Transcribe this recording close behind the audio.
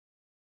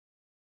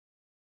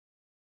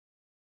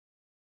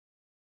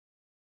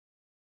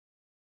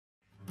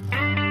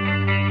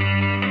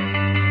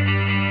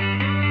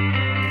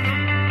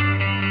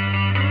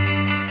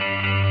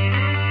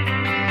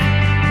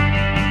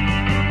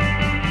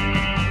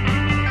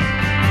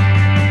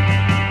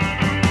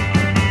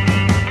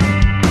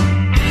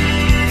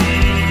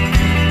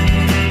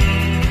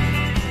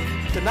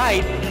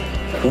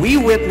we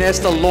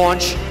witnessed the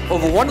launch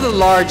of one of the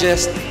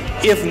largest,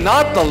 if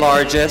not the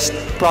largest,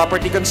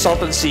 property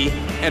consultancy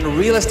and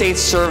real estate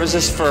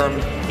services firm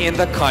in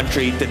the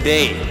country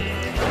today.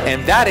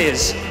 And that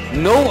is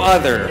no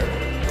other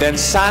than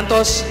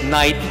Santos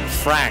Knight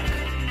Frank.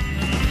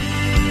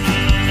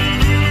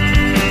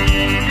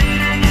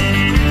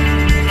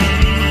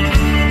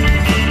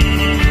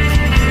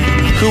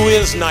 Who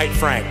is Knight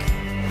Frank?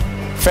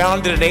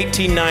 Founded in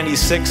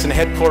 1896 and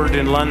headquartered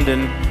in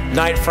London,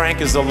 Knight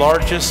Frank is the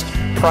largest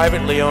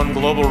privately owned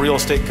global real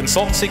estate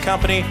consultancy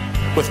company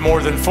with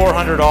more than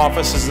 400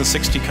 offices in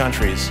 60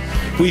 countries.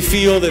 We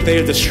feel that they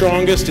are the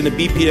strongest in the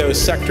BPO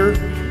sector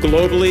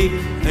globally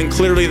and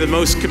clearly the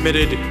most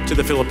committed to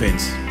the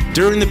Philippines.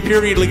 During the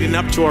period leading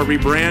up to our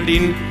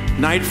rebranding,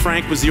 Knight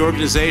Frank was the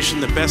organization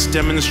that best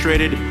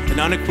demonstrated an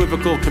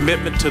unequivocal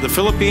commitment to the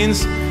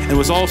Philippines and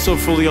was also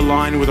fully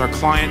aligned with our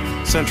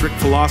client-centric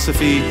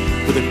philosophy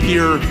with a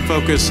pure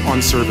focus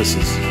on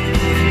services.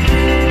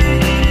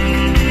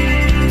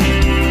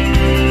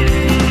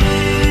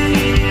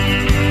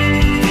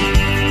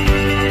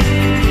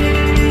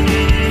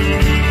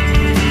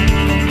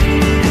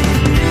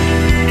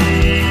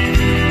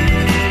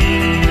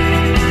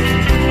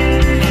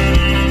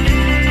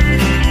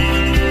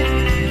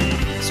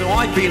 So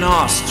I've been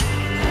asked,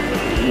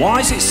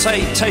 why has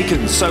it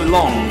taken so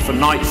long for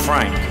Knight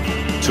Frank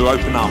to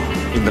open up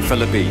in the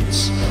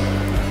Philippines?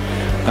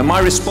 And my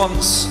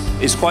response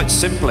is quite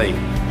simply,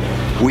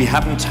 we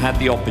haven't had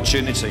the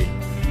opportunity.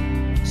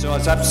 So I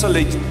was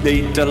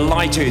absolutely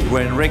delighted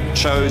when Rick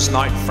chose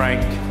Knight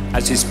Frank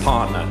as his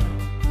partner.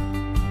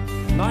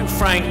 Knight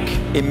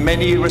Frank, in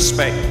many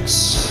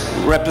respects,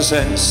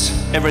 represents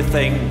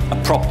everything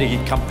a property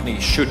company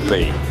should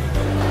be.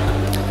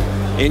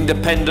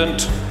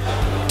 Independent,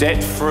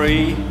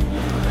 debt-free,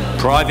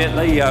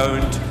 privately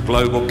owned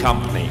global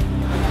company,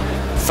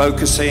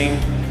 focusing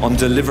on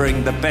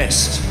delivering the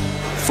best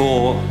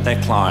for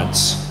their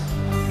clients.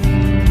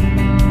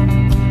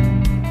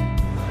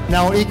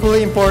 Now,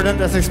 equally important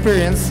as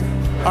experience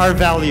are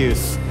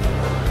values.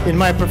 In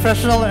my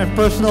professional and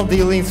personal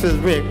dealings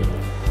with Rick,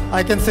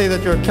 I can say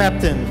that your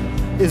captain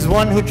is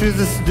one who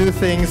chooses to do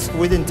things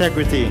with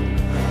integrity.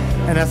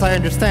 And as I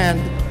understand,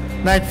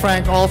 Knight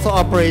Frank also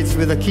operates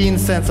with a keen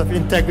sense of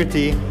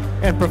integrity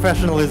and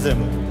professionalism.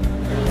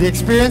 The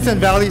experience and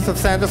values of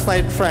Santos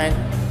Knight Frank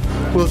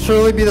will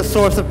surely be the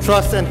source of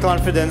trust and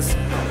confidence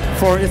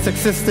for its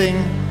existing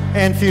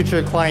and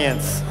future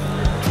clients.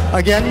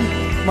 Again,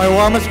 my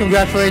warmest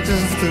congratulations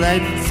to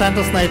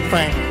Santos Knight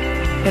Frank,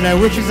 and I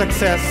wish you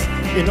success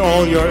in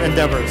all your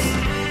endeavors.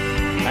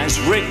 As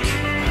Rick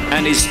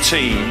and his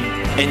team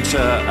enter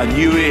a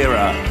new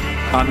era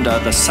under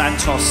the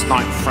Santos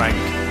Knight Frank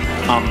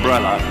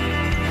umbrella,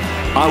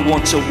 I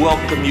want to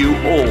welcome you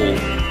all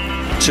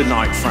to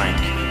Knight Frank.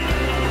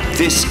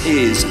 This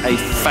is a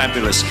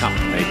fabulous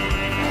company,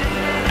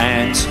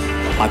 and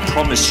I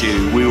promise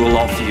you we will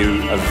offer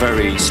you a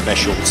very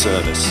special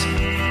service.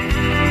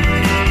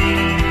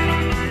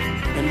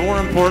 And more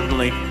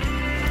importantly,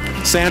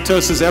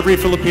 Santos is every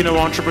Filipino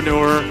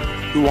entrepreneur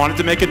who wanted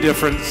to make a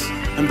difference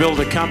and build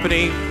a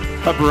company,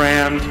 a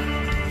brand,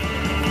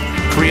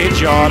 create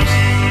jobs,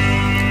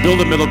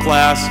 build a middle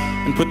class,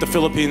 and put the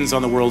Philippines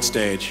on the world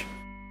stage.